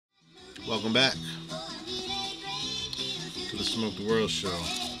Welcome back to the Smoke the World show.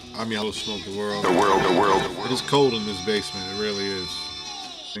 I'm your host, Smoke the World. It is cold in this basement. It really is.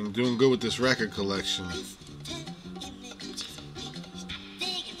 I'm doing good with this record collection.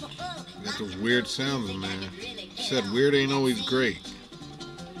 Got those weird sounds in there. Said weird ain't always great.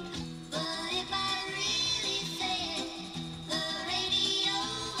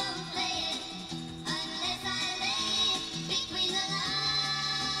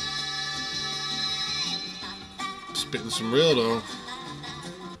 Spitting some real though.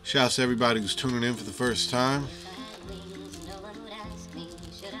 Shouts to everybody who's tuning in for the first time.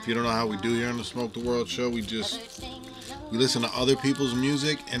 If you don't know how we do here on the Smoke the World show, we listen to other people's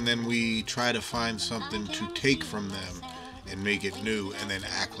music and then we try to find something to take from them and make it new and then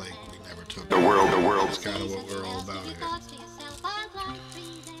act like we never took it. The world. That's kind of what we're all about here.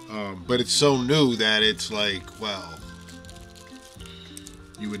 But it's so new that it's like, well,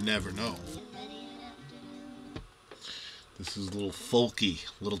 you would never know. This is a little folky,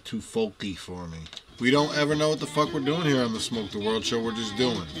 a little too folky for me. We don't ever know what the fuck we're doing here on the Smoke the World show. We're just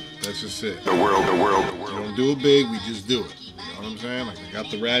doing. That's just it. The world. We don't do it big, we just do it. You know what I'm saying? Like, I got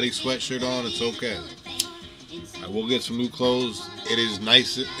the ratty sweatshirt on, it's okay. I will get some new clothes. It is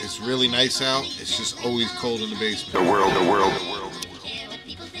nice, it's really nice out. It's just always cold in the basement. The world.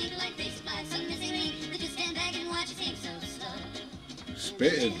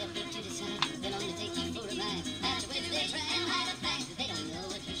 Spitting.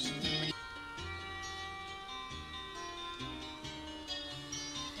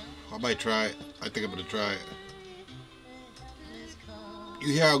 I might try it. I think I'm gonna try it. You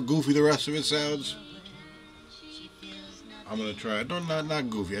hear how goofy the rest of it sounds? I'm gonna try it. No, not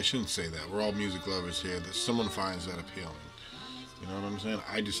goofy. I shouldn't say that. We're all music lovers here. That someone finds that appealing. You know what I'm saying?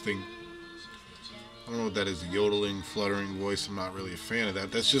 I just think, I don't know what that is. A yodeling, fluttering voice. I'm not really a fan of that.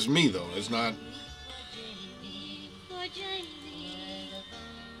 That's just me though. It's not.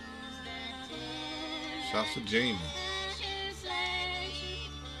 Shouts to Jamie.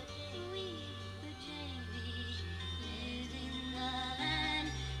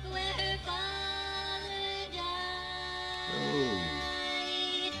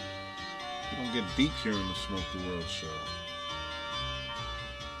 Get deep here in the Smoke the World show.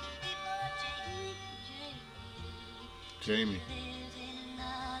 Jamie.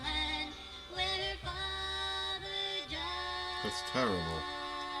 That's terrible.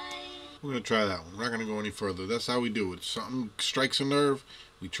 We're gonna try that one. We're not gonna go any further. That's how we do it. Something strikes a nerve,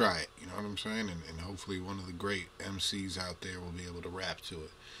 we try it. You know what I'm saying? And hopefully one of the great MCs out there will be able to rap to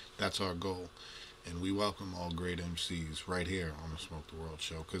it. That's our goal. And we welcome all great MCs right here on the Smoke the World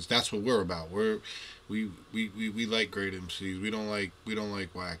show, because that's what we're about. We like great MCs. We don't like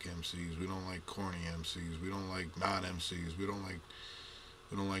whack MCs. We don't like corny MCs. We don't like non MCs. We don't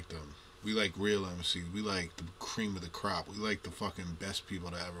like them. We like real MCs. We like the cream of the crop. We like the fucking best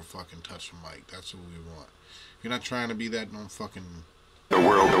people to ever fucking touch the mic. That's what we want. You're not trying to be that, no fucking the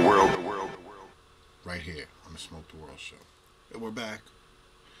world. Right here on the Smoke the World show. And we're back.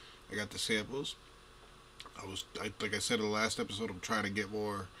 I got the samples. Like I said in the last episode, I'm trying to get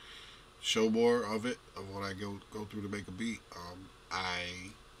more of it, of what I go through to make a beat.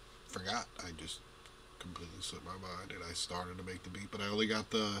 I forgot. I just completely slipped my mind, and I started to make the beat, but I only got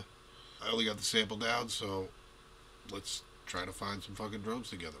the sample down. So let's try to find some fucking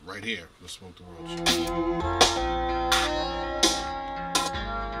drums together right here. Let's Smoke the World show.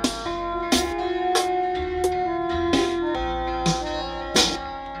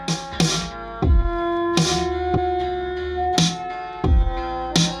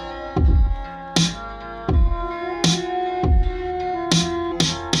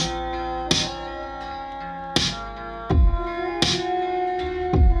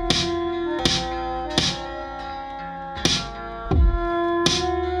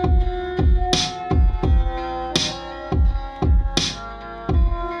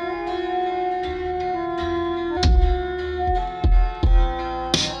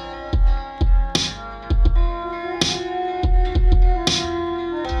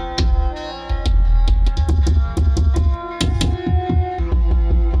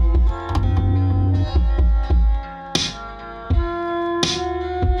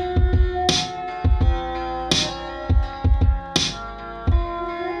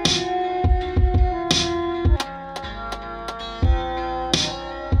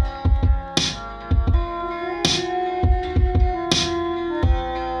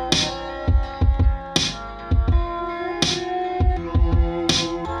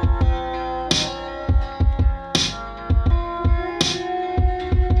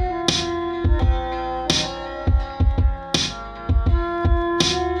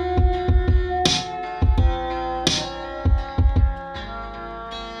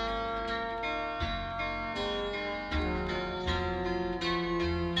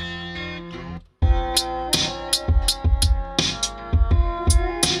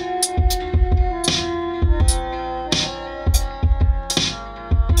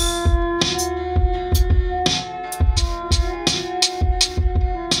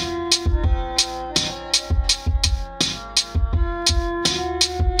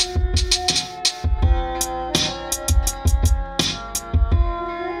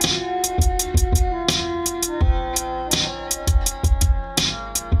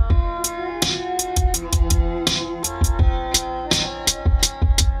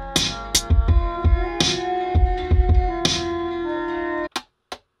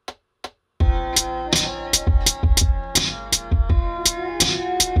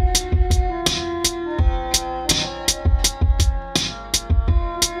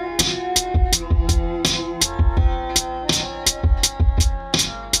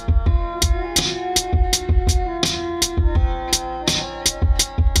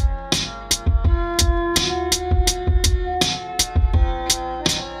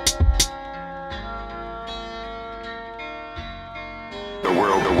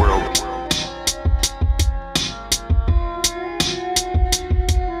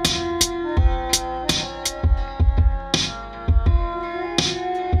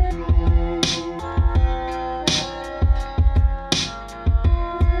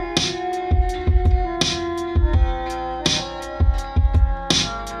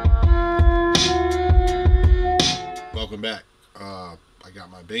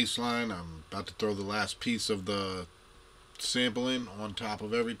 my bass line. I'm about to throw the last piece of the sampling on top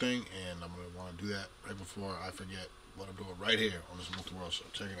of everything, and I'm going to want to do that right before I forget what I'm doing right here on the Smoke the World Show.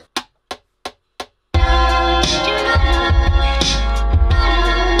 Check it out.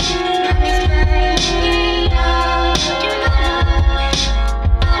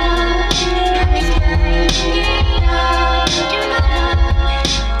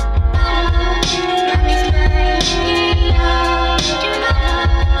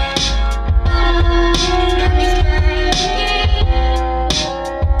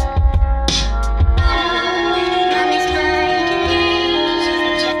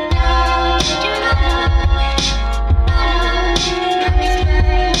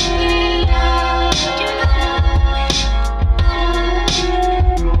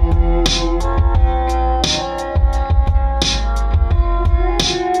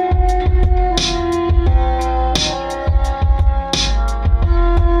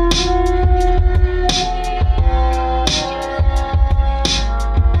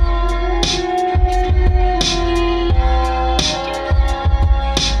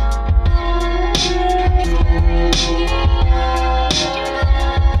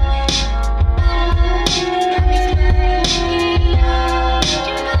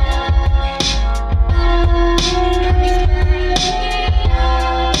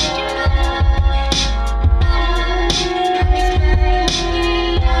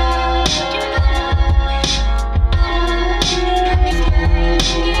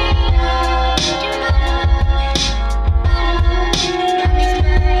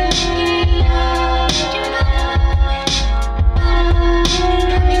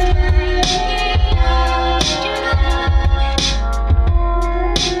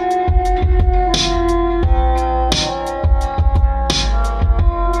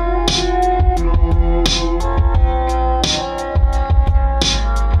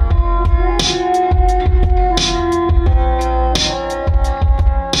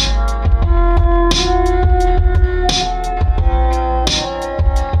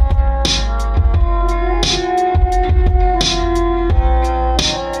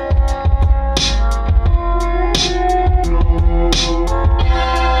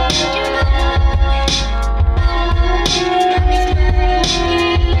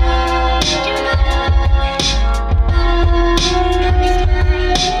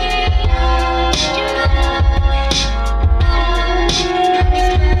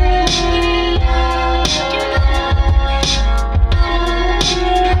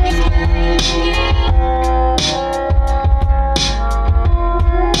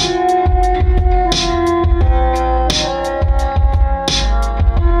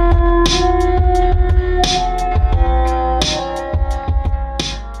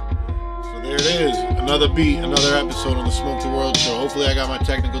 Another beat, another episode on the Smoke the World Show. Hopefully I got my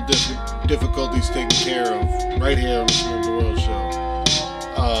technical difficulties taken care of right here on the Smoke the World Show.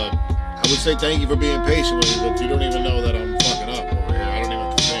 I would say thank you for being patient with me, but you don't even know that I'm fucking up over here. I don't even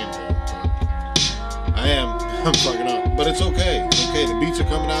have to say anything. But I am. I'm fucking up. But it's okay. It's okay. The beats are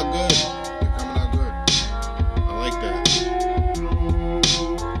coming out good. They're coming out good. I like that.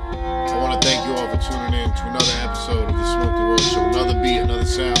 I want to thank you all for tuning in to another episode of the Smoke the World Show. Another beat, another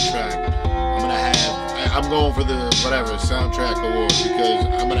soundtrack. I'm going for the whatever soundtrack award because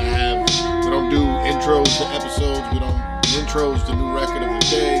we don't do intros to episodes, we don't do intros to new record of the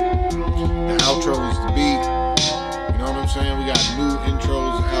day, the outro is the beat, you know what I'm saying? We got new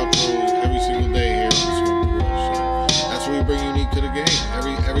intros, outros every single day here on the Smoke the World Show. That's what we bring unique to the game.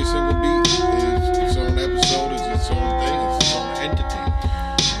 Every single beat is its own episode, is its own thing, it's its own entity.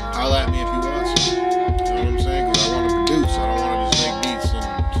 Holla at me if you want some, you know what I'm saying? Because I want to produce, I don't want to just make beats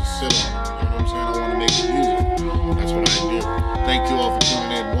and just sit on them. I want to make music. That's what I do. Thank you all for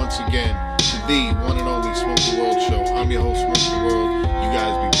tuning in once again to the one and only Smoke the World Show. I'm your host, Smoke the World. You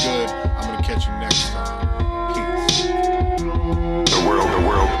guys be good. I'm going to catch you next time.